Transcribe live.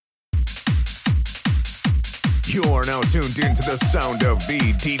You're now tuned into the sound of the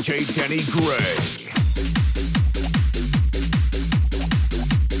DJ Denny Gray.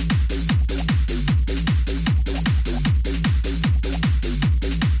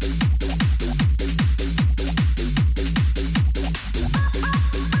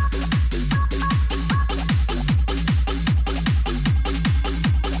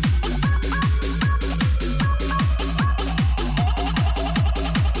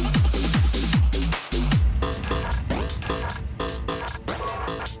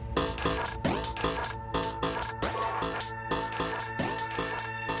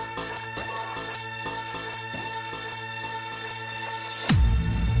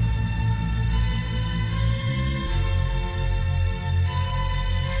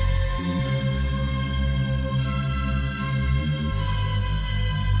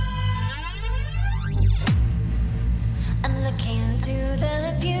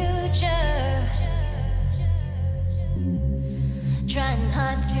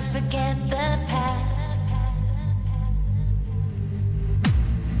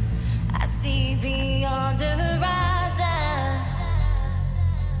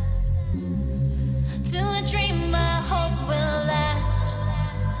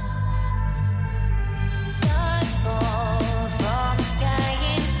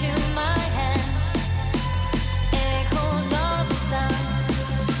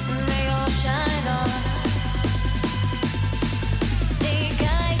 They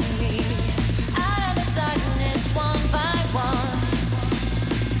guide me out of the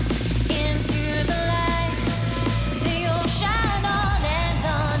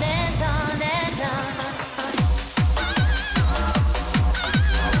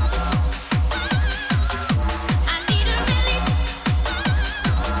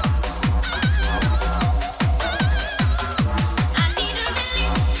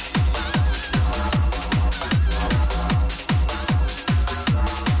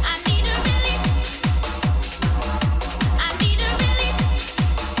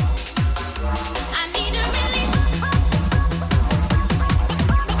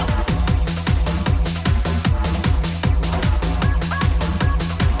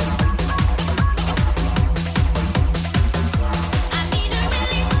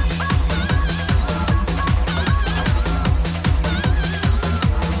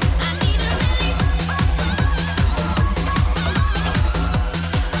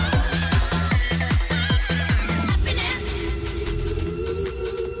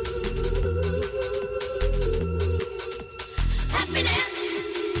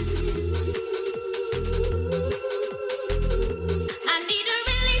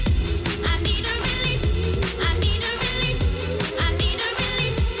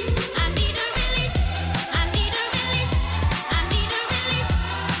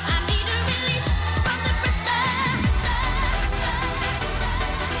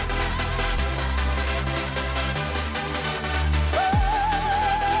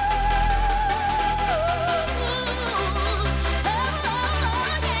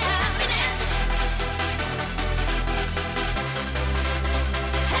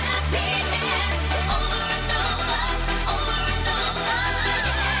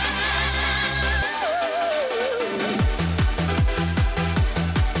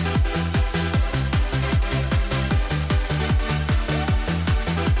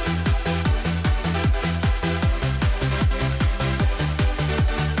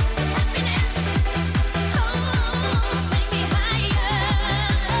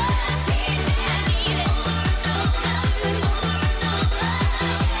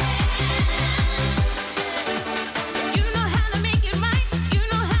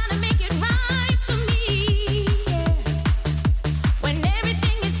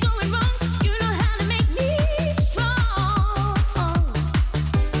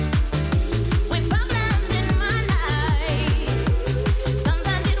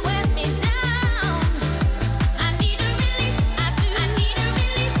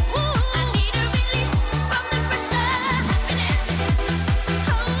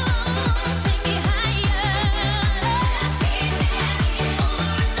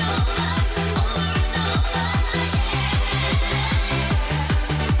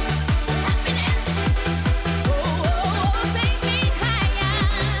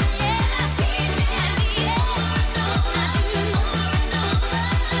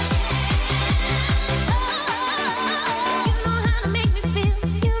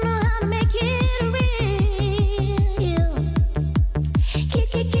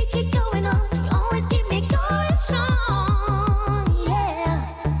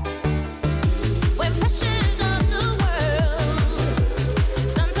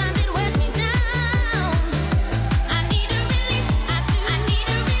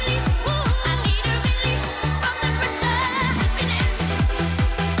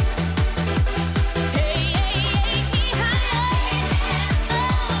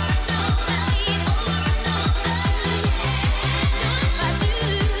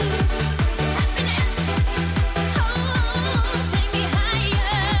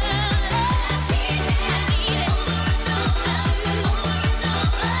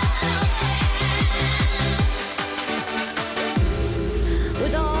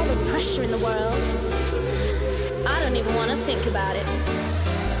pressure in the world. I don't even want to think about it.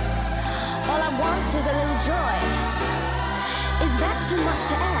 All I want is a little joy. Is that too much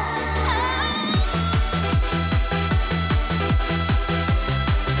to ask?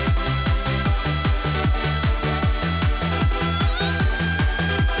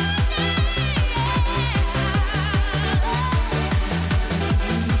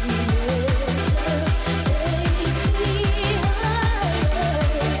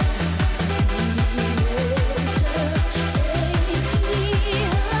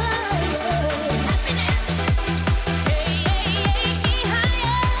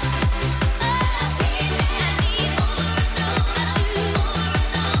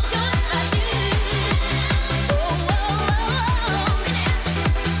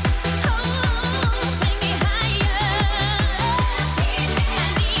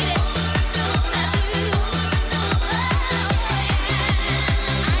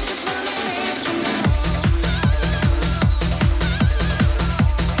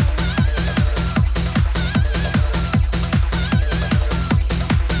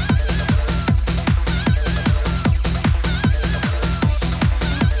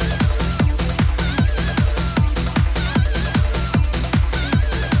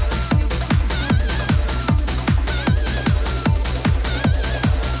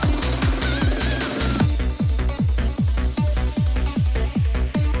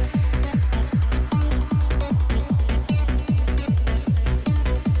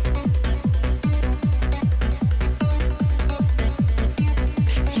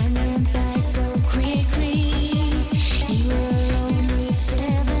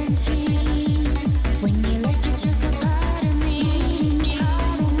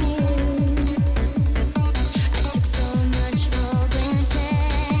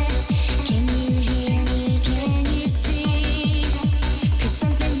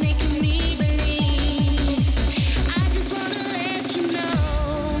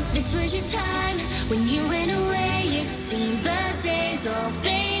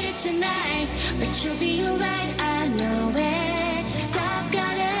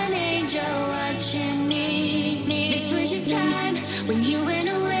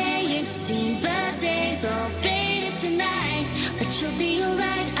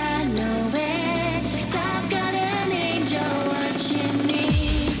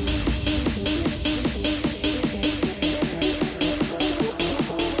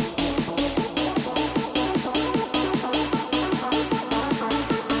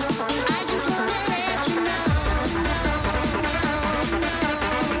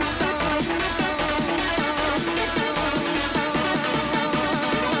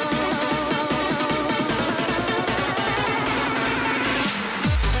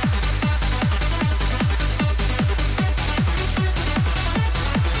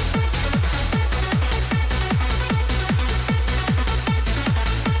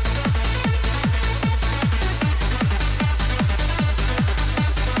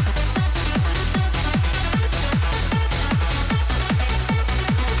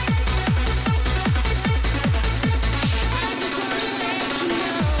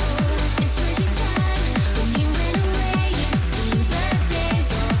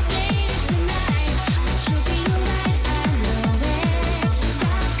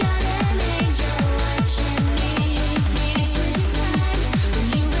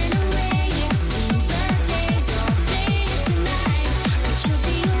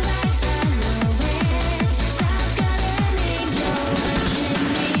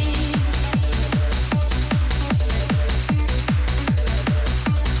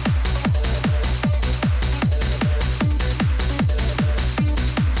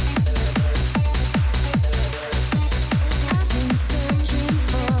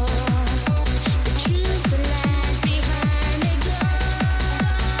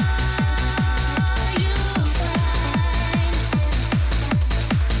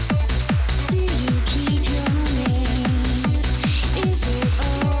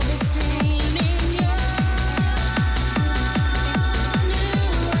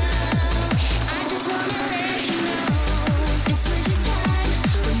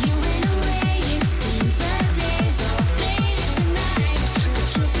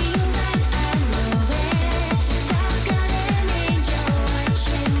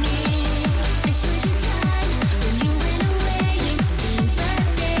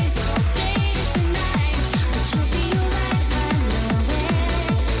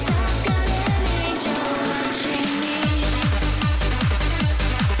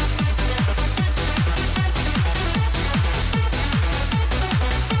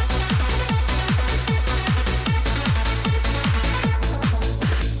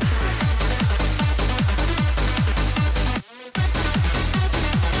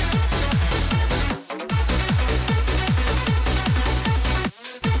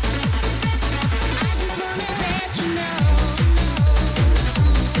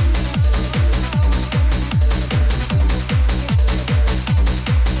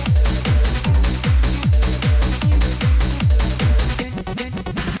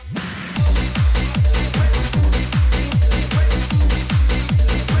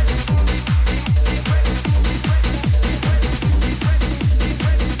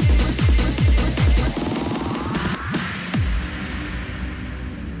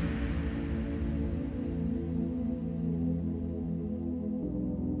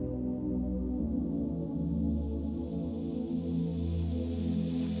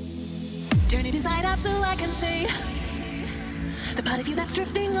 I can see the part of you that's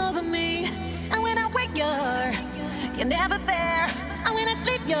drifting over me. And when I wake, you're never there. And when I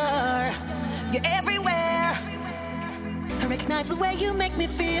sleep, you're everywhere. I recognize the way you make me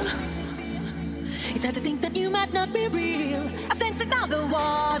feel. It's hard to think that you might not be real. I sense it now, the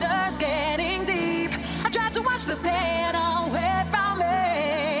water's getting deep. I try to wash the pain away from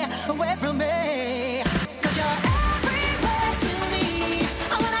me, away from me. 'Cause you're everywhere to me.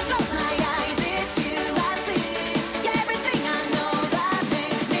 And when I close my eyes, it's you I see. You're everything I know that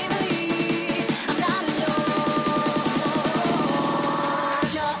makes me believe I'm not alone.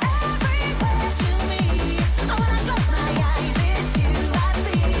 'Cause you're everywhere to me. And when I close my eyes, it's you I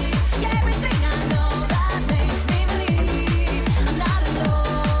see. You're everything I know that makes me believe I'm not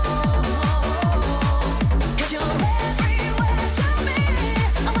alone. 'Cause you're everywhere to me.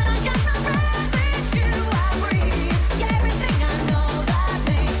 And when I catch my breath, it's you I breathe. You're everything I know that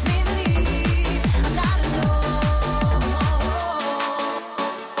makes me believe I'm not alone.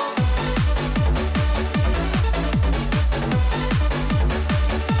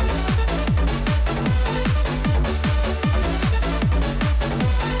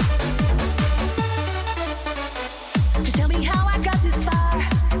 Just tell me how I got this far.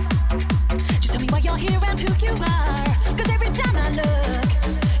 Just tell me why you're here and who you are. 'Cause every time I look,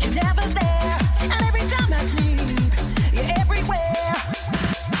 you're never there. And every time I sleep, you're everywhere.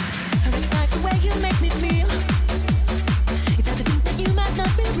 I recognize the way you make me feel. It's hard to think that you might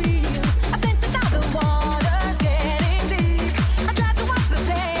not be real. I sense it now, the water's getting deep. I try to wash the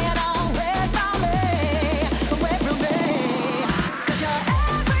pain away from me, away from me. 'Cause you're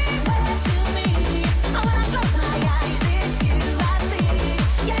everywhere to me. And when I close my eyes, it's you I see.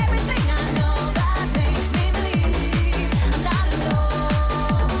 You're everything I know that makes me believe I'm not alone.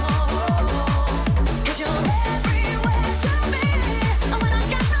 'Cause you're everywhere to me. And when I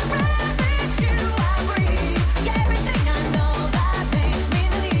catch my breath, it's you I breathe. You're everything I know that makes me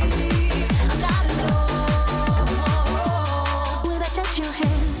believe I'm not alone. When I touch your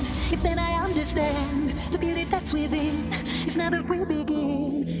hand, it's then I understand the beauty that's within. It's now that we begin.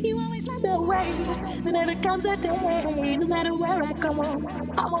 You always light the way. There never comes a day, no matter where I go,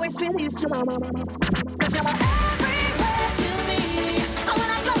 I'll always feel you so. 'Cause you're everywhere to me. And when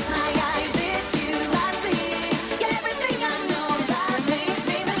I close my eyes, it's you I see. You're everything I know that makes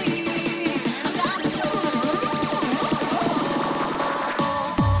me believe I'm not alone.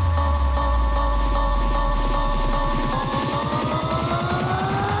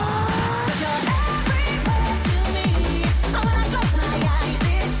 'Cause you're everywhere to me. And when I close my eyes,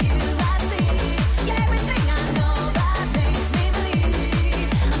 it's you I see. You're everything I know that makes me believe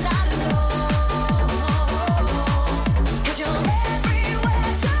I'm not alone.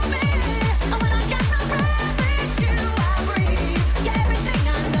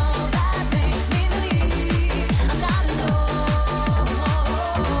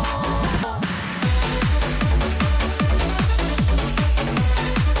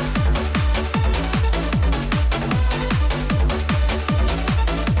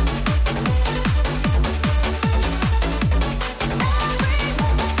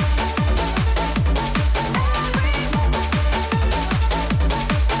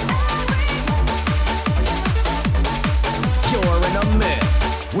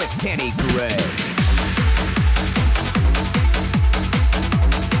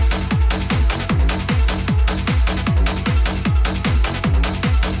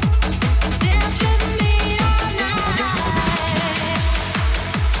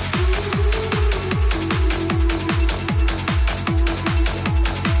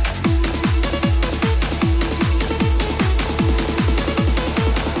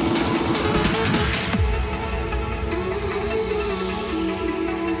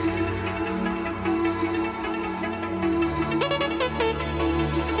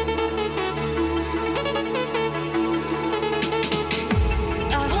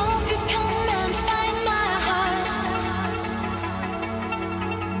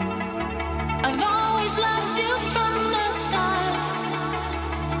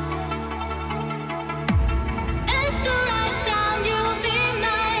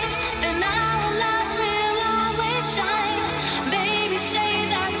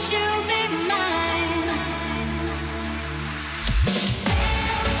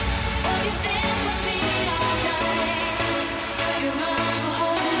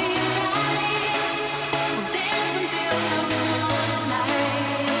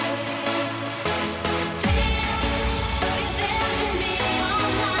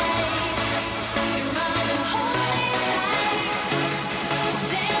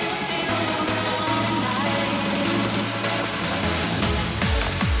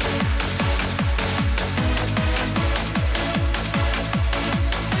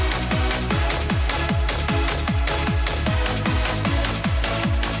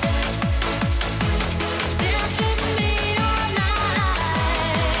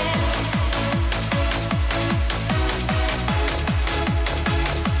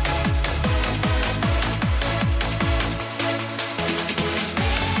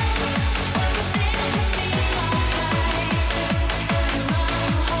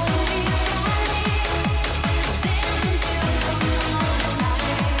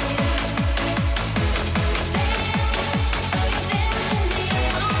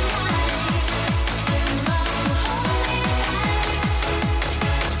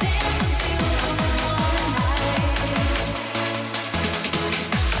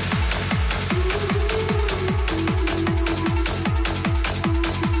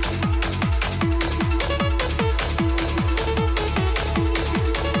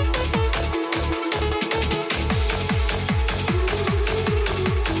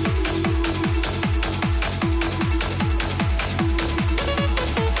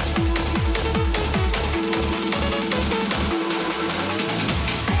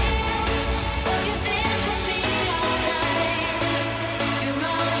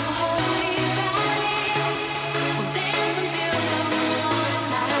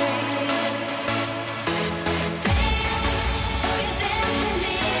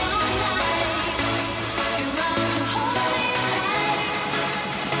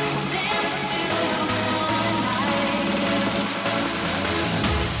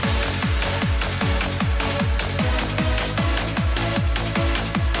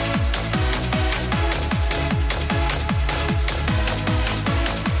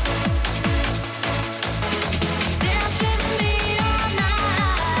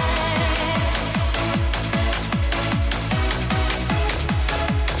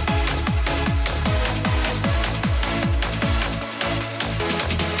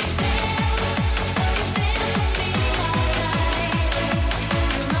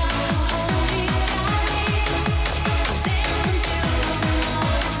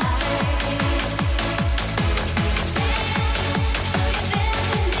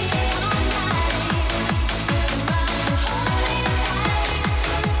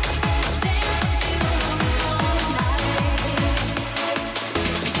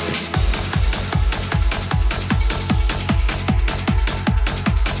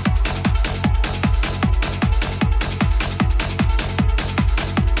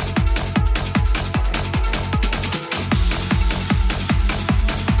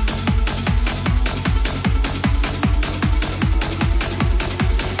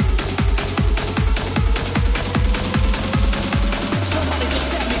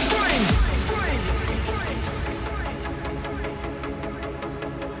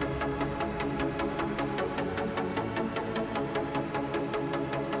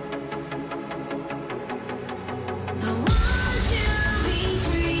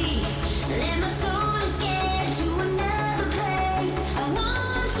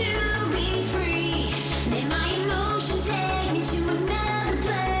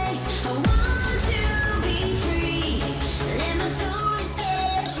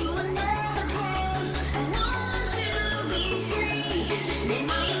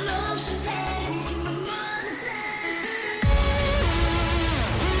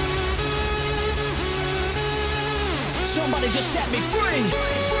 Somebody just set me free.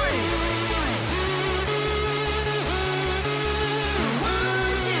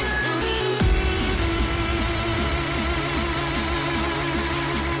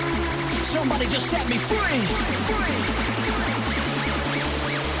 Somebody just set me free.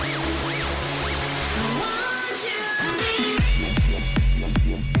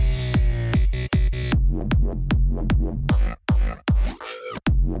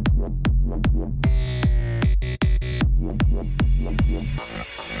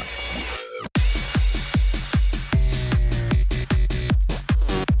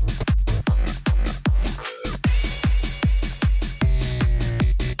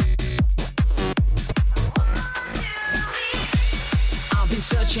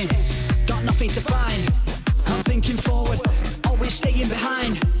 Searching, got nothing to find. I'm thinking forward, always staying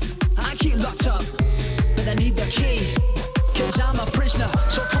behind. I keep locked up, but I need the key. Cause I'm a prisoner,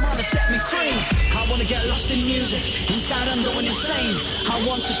 so come on and set me free. I wanna get lost in music, inside I'm going insane. I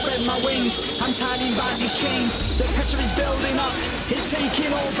want to spread my wings, I'm tied in by these chains. The pressure is building up, it's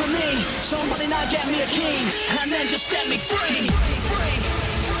taking over me. Somebody now get me a key, and then just set me free.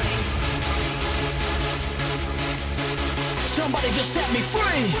 Somebody just set me free. I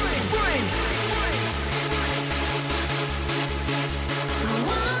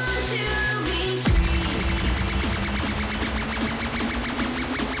want to be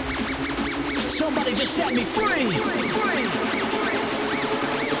free. Somebody just set me free. Set me free.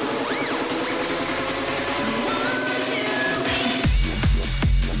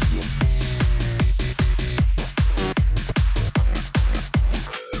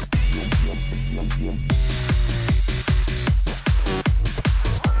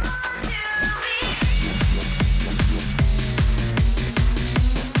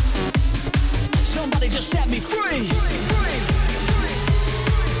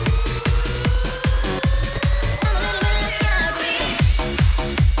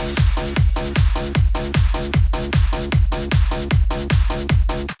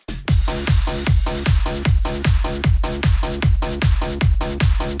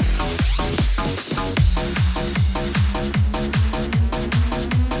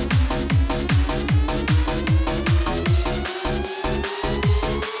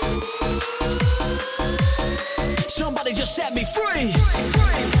 Somebody just set me free.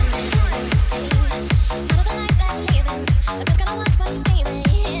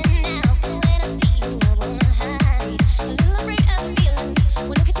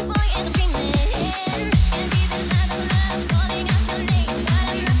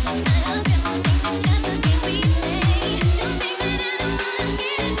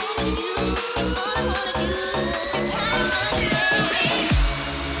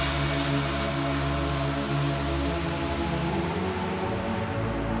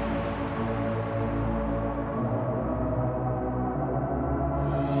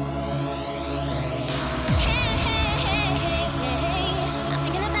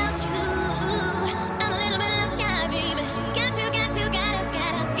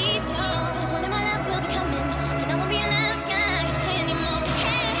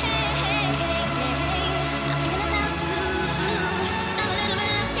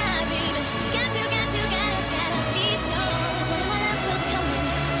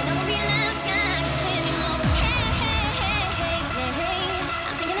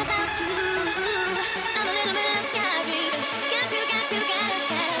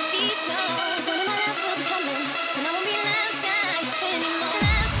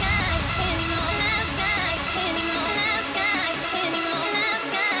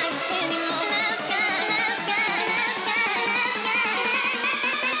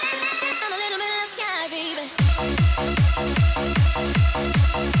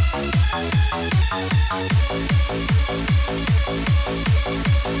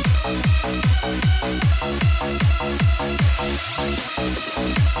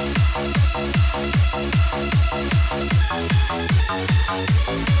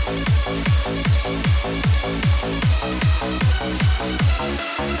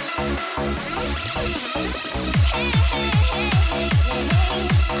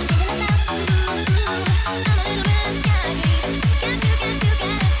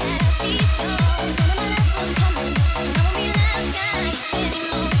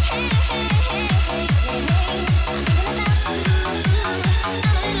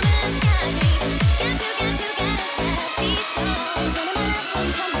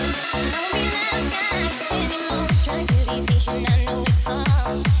 Come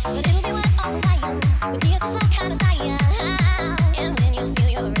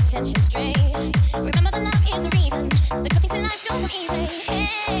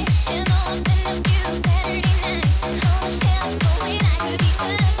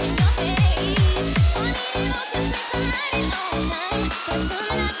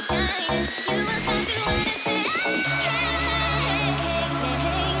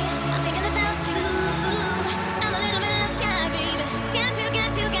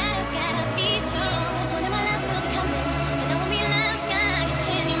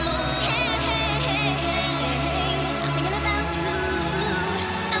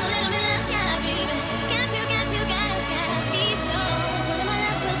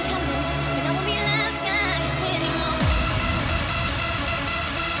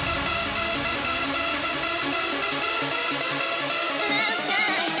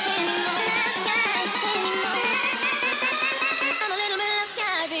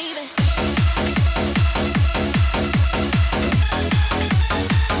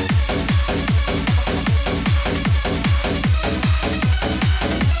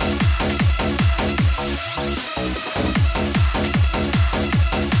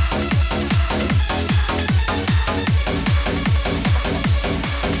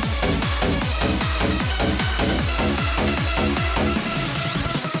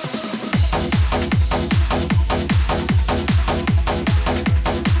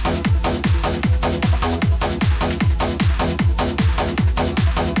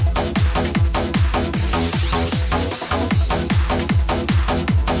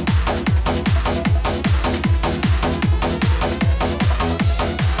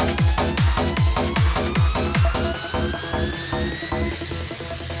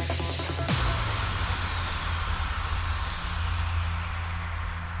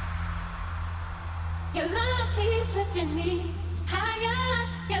Your love keeps lifting me higher.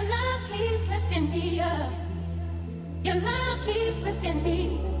 Your love keeps lifting me up. Your love keeps lifting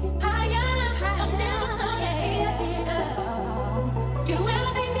me higher. I'm never gonna give it up. You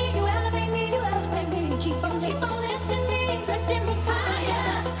elevate me, you elevate me, you elevate me. Keep on lifting me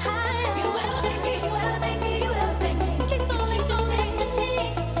higher, higher. You elevate me, you elevate me, you elevate me. Keep on lifting me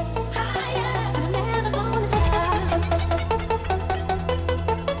higher. I'm never gonna stop.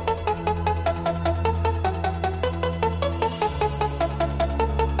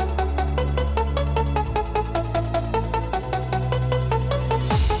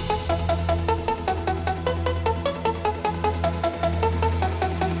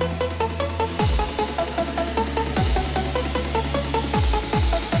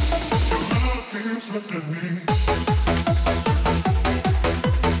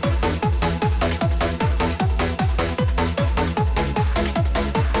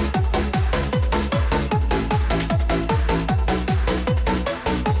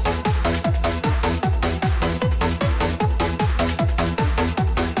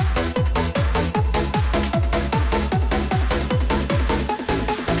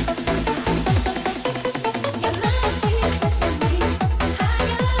 Your love keeps lifting me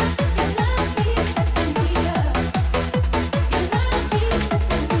higher. Your love keeps lifting me up.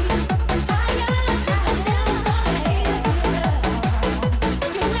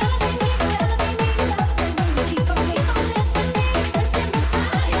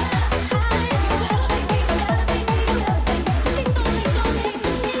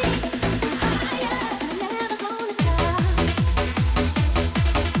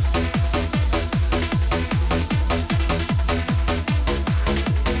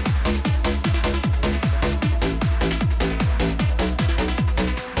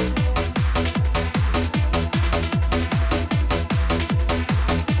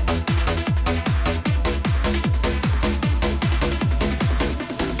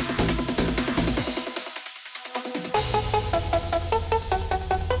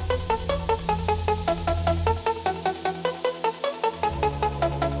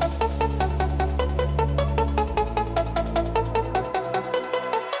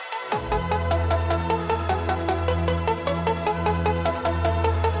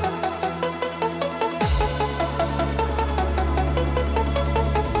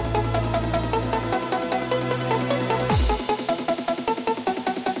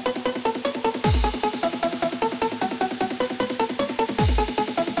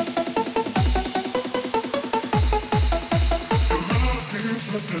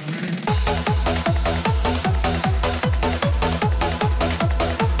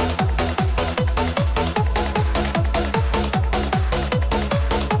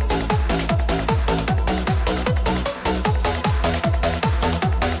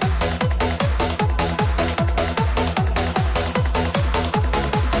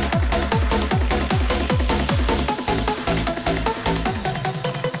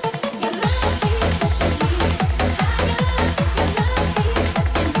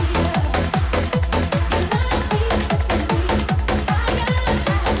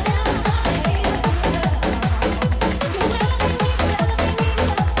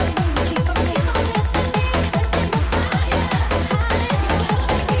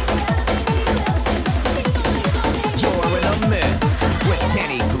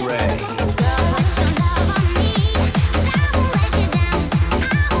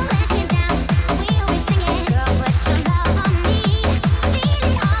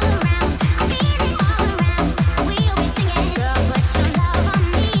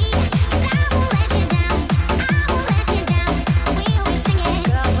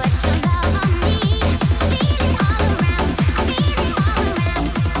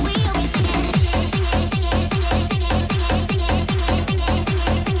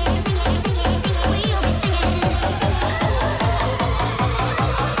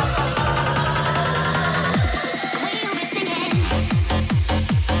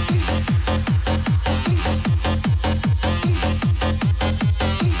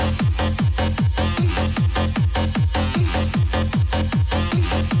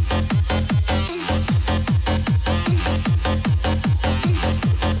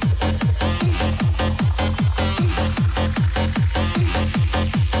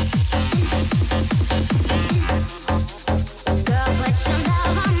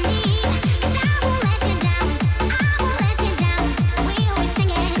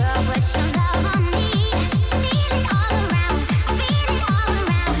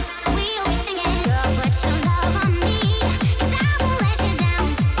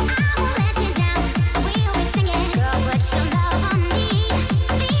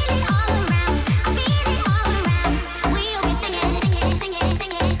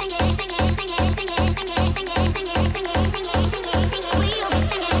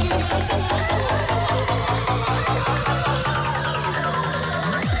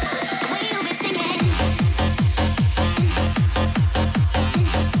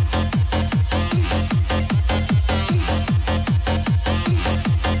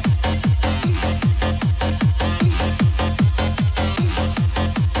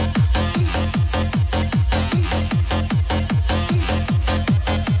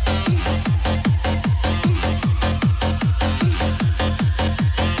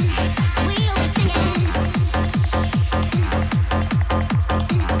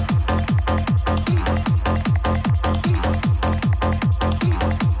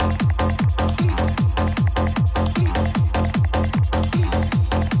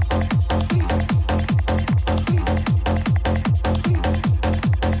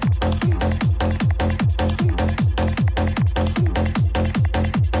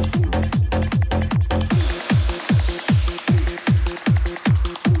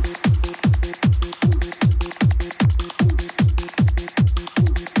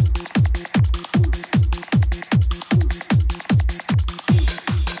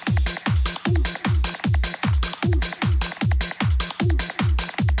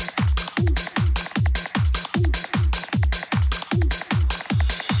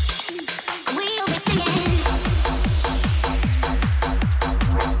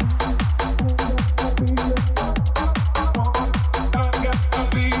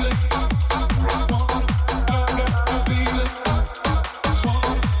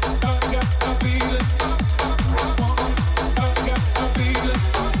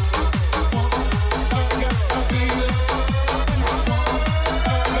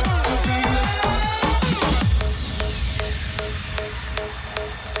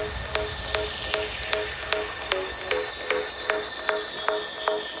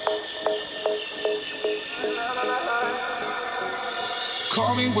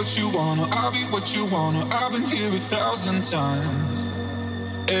 what you wanna, I'll be what you wanna. I've been here 1,000 times.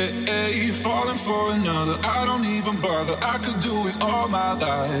 Hey, falling for another, I don't even bother. I could do it all my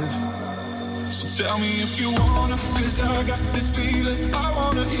life. So tell me if you wanna, cause I got this feeling. I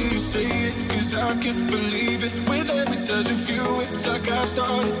wanna hear you say it, cause I can't believe it. With every touch of you, it's like I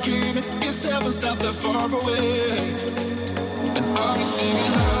started dreaming. Guess heaven's not that far away. And I'll be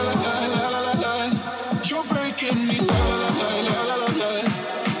singing la la la la la la la. You're breaking me la la la la la la la.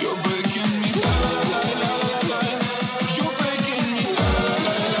 You're breaking me la la la la la la la. You're breaking me la la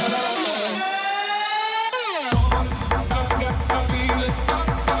la la la la. I feel it.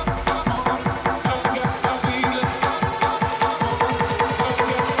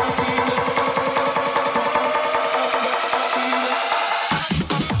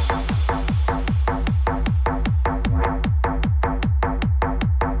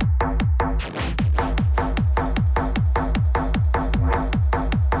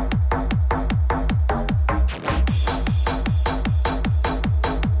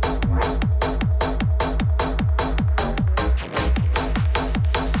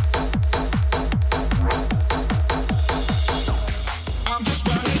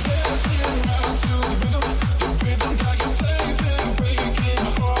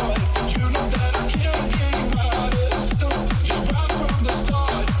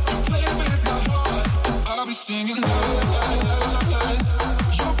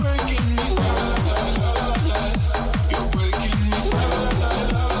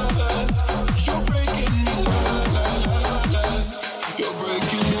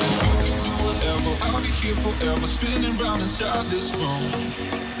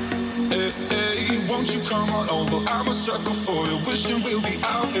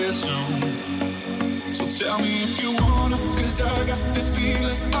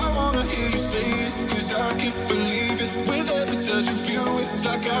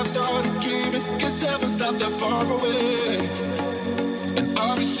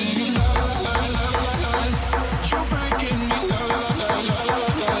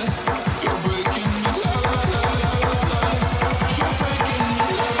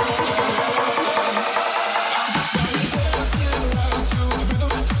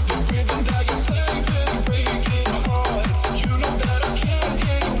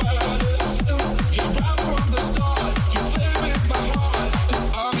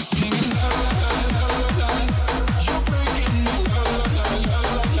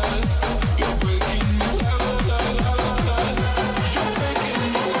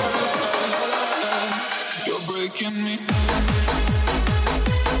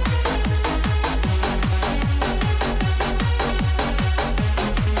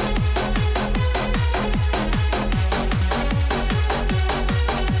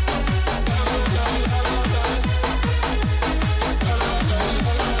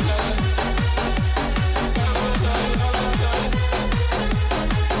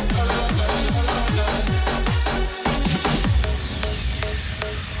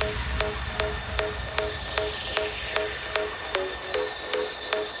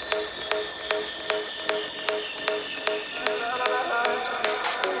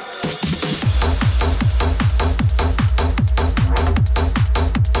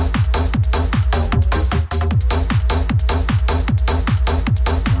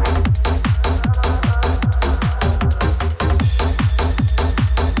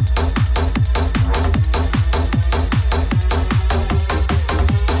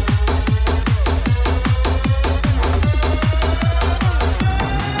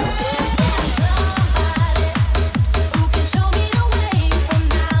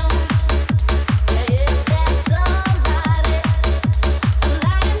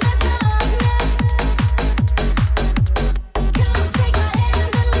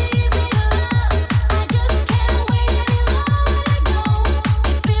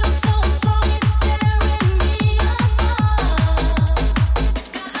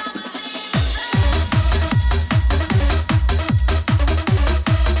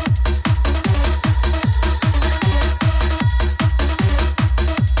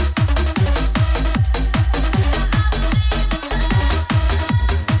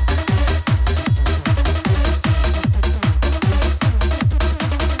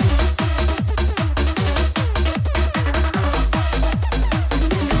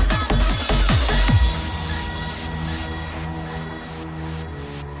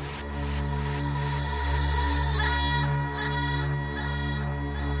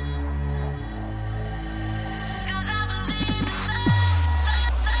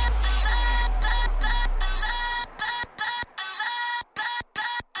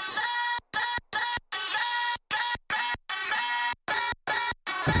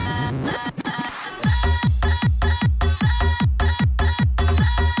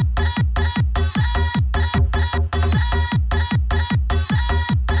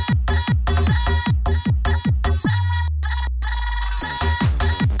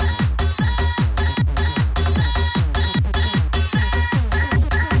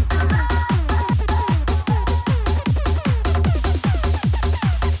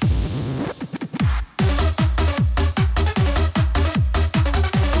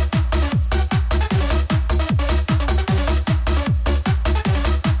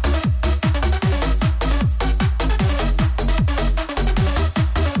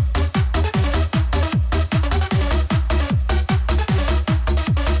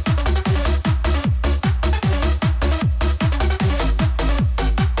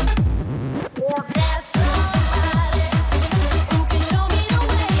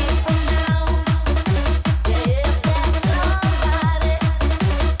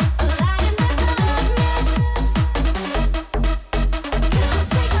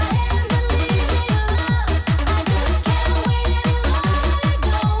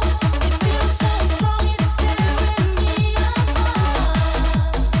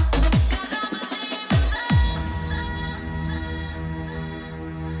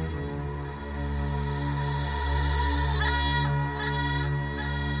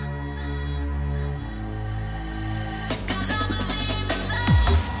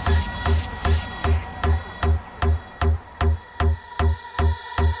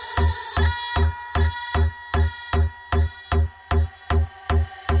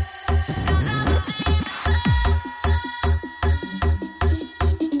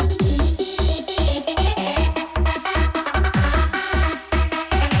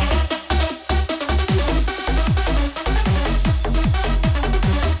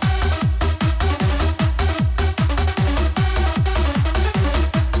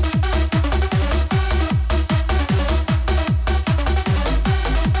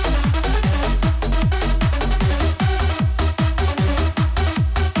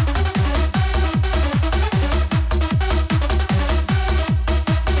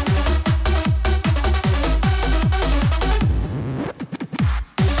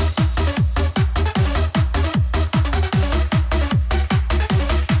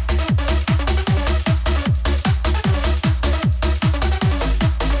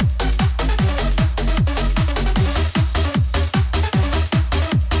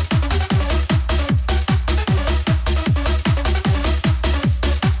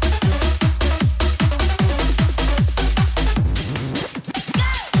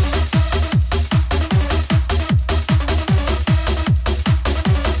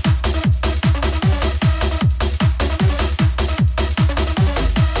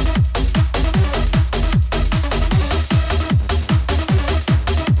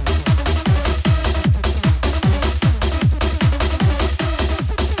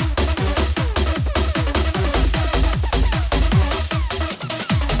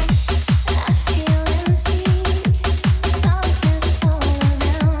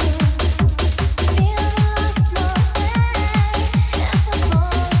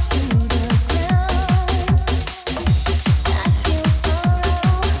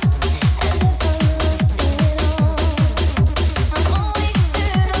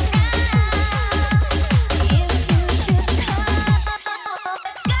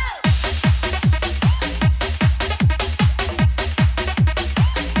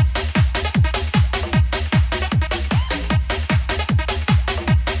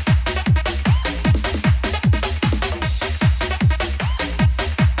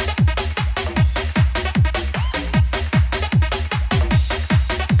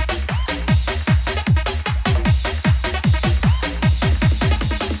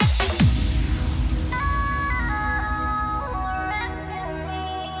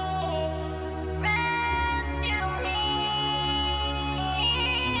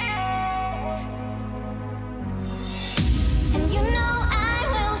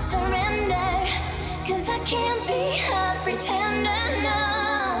 can't be a pretender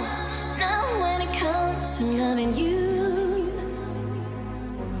now. Now when it comes to loving you.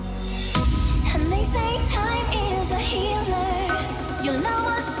 And they say time is a healer. Your love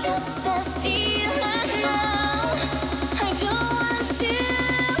was just a stealer now. I don't want to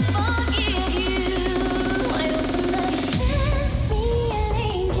forgive you. Why don't somebody send me an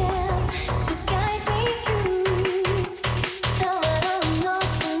angel to guide me through? Now that I'm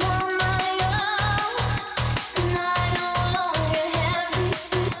lost and on my own, and I no longer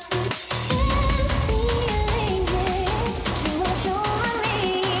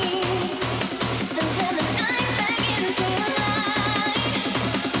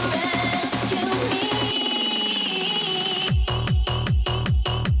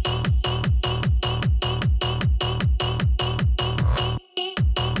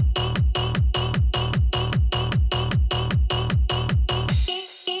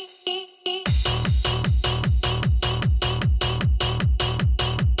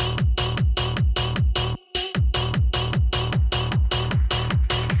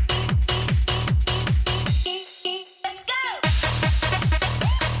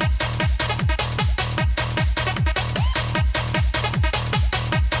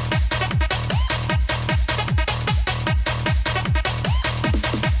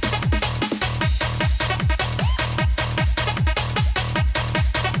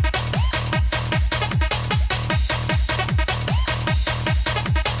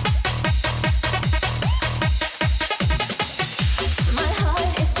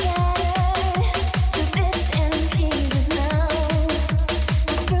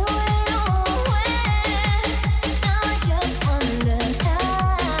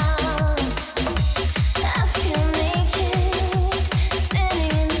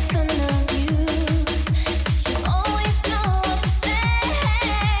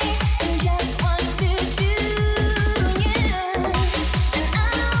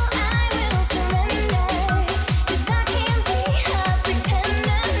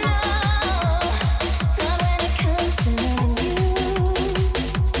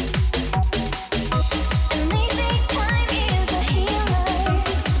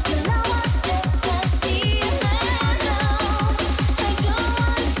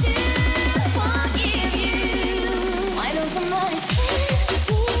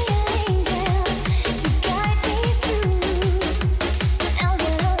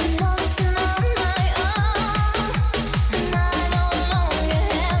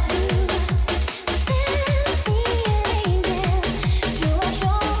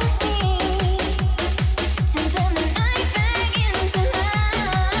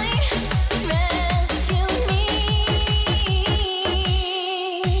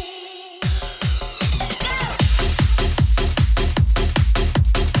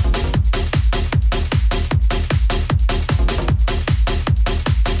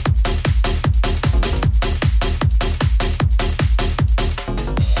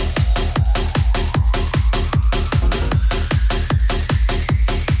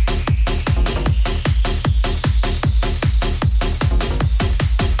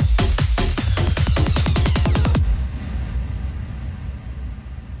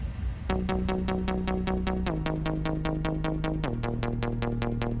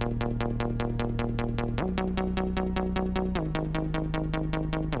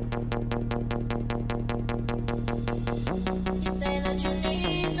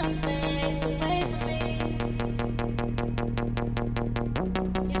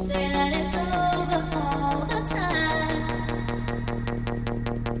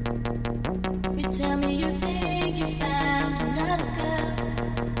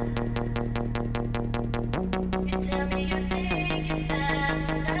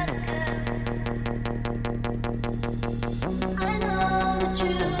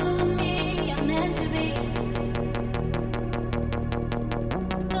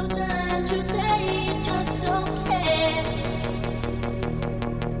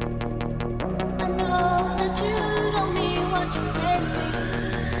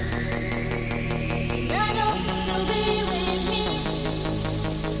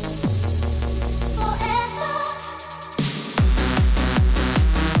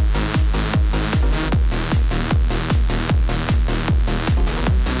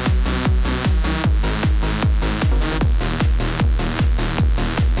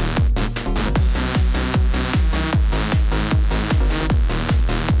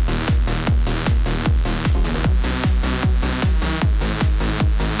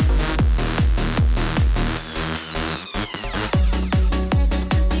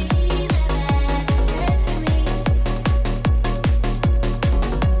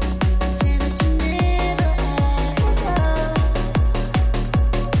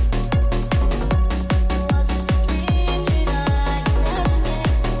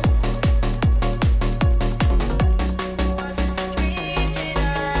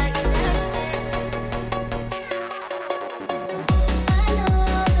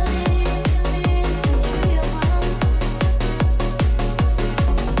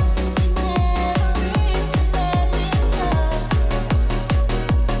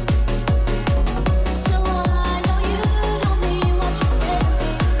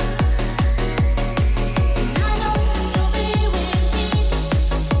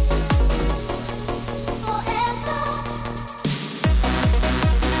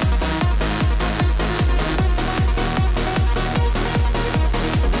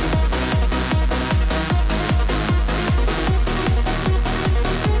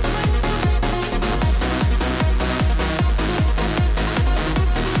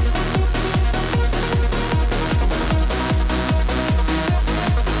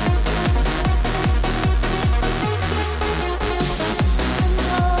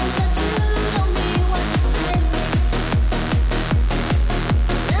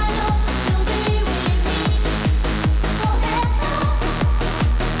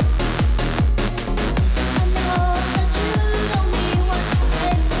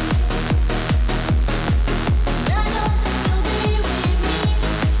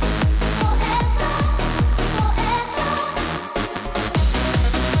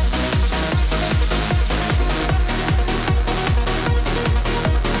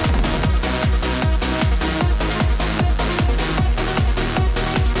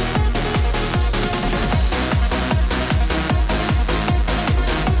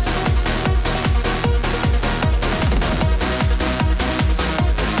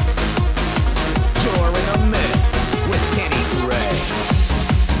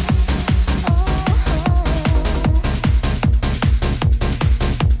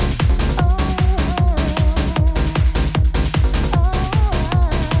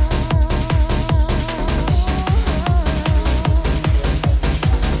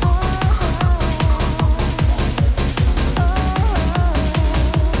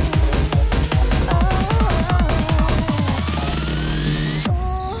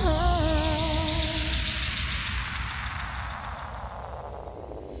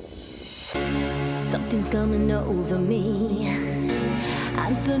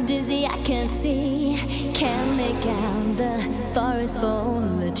so dizzy I can't see, can't make out the forest for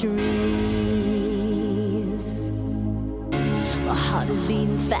the trees. My heart is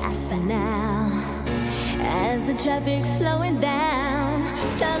beating faster now as the traffic's slowing down.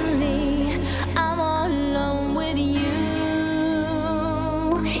 Suddenly I'm all alone with you.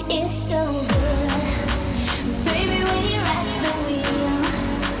 It's so good, baby, when you're at the wheel.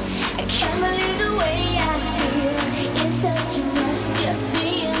 I can't believe the way I feel. It's such a rush just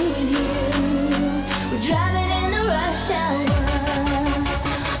being with you. We're driving in the rush hour.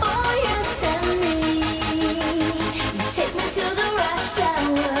 Oh, you send me, you take me to the rush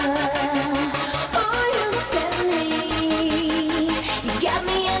hour. Oh, you send me, you got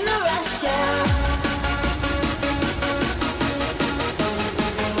me in the rush hour.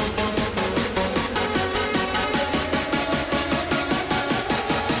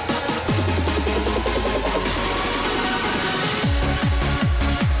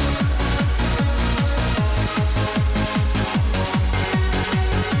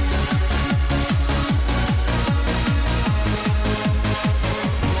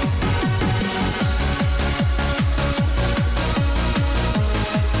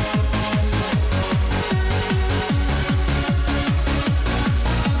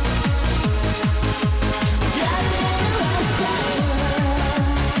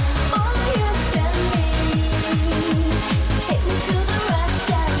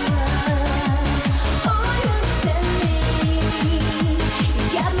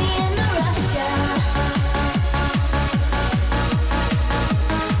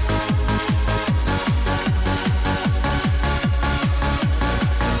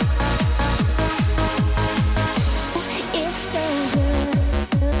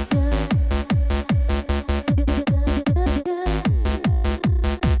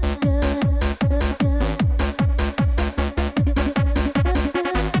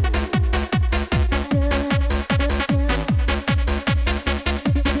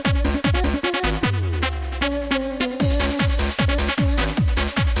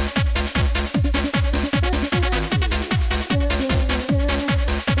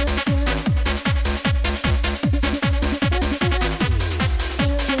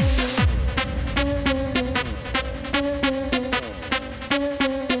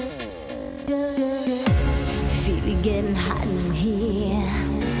 Getting hot in here.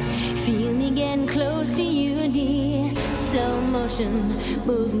 Feel me getting close to you, dear. Slow motion,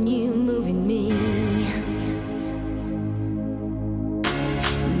 moving you, moving me.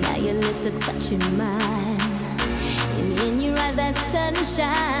 Now your lips are touching mine, and in your eyes that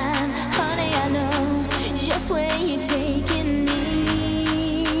sunshine. Honey, I know just where you're taking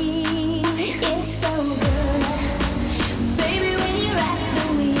me. It's so good, baby, when you're at the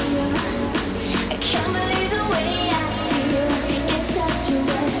wheel. I can't believe the way I feel. It's such a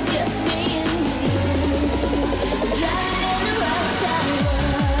rush just being with you. Driving in the rush hour.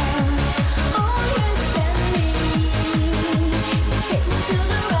 Oh, you send me, you take me to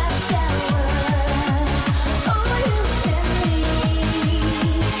the rush hour. Oh, you send me,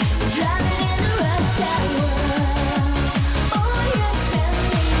 driving in the rush hour.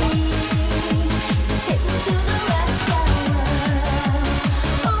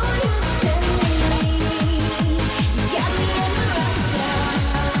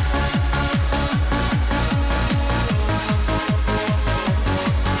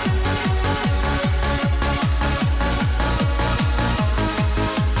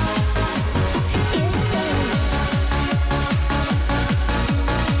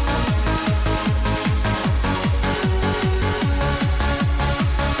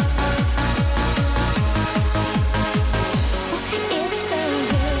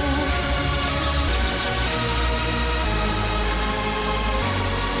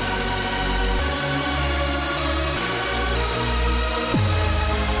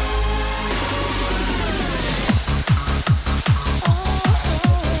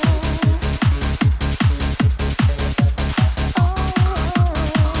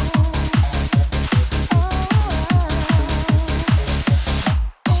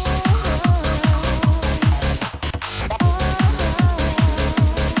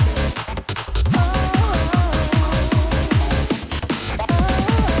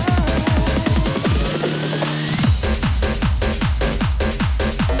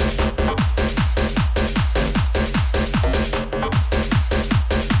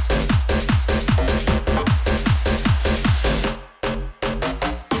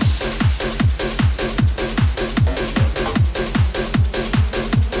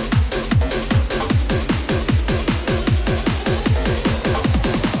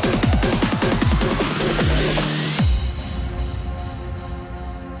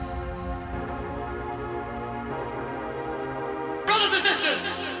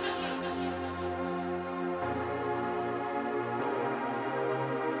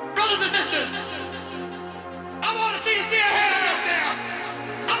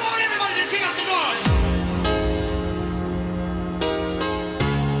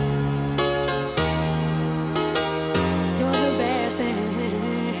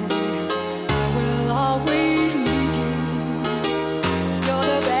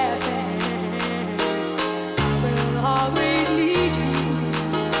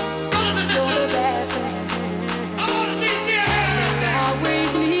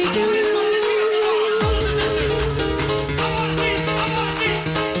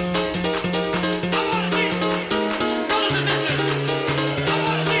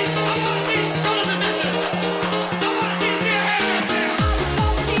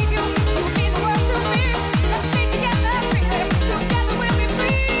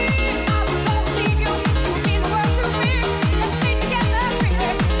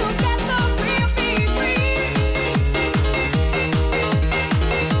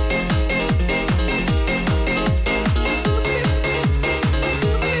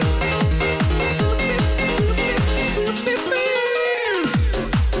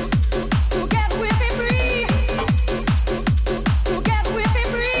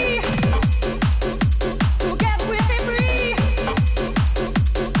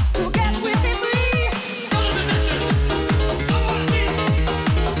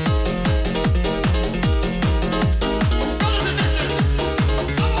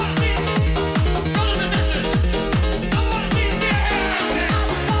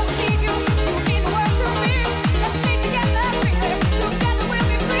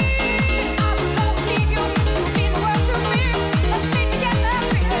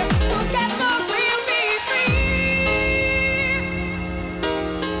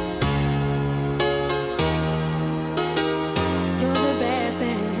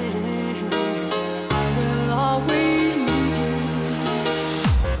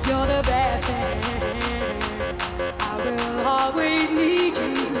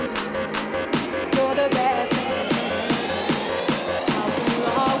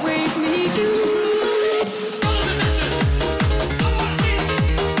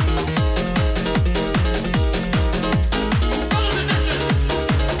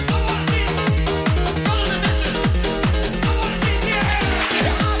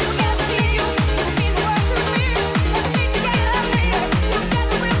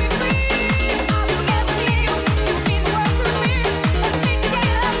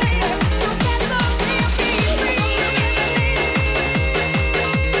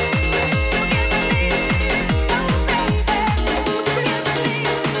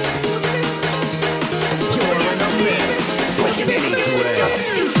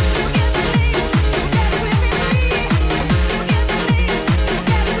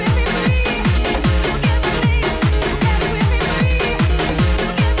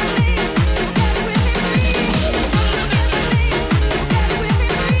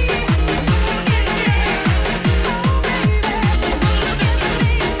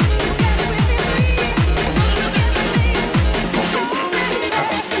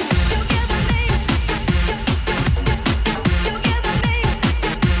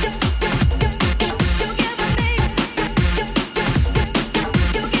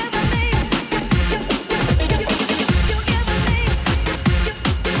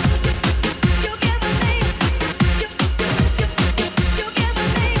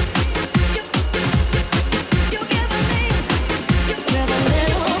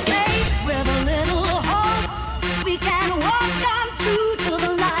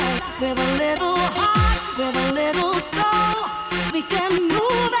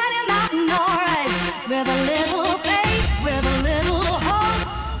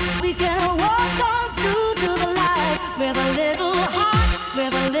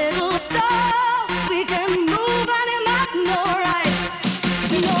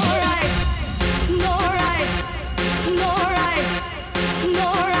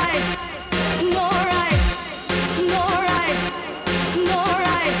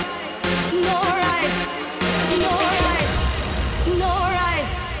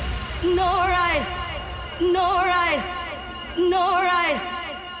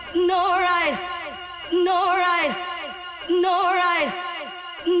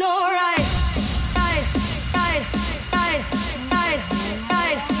 no right.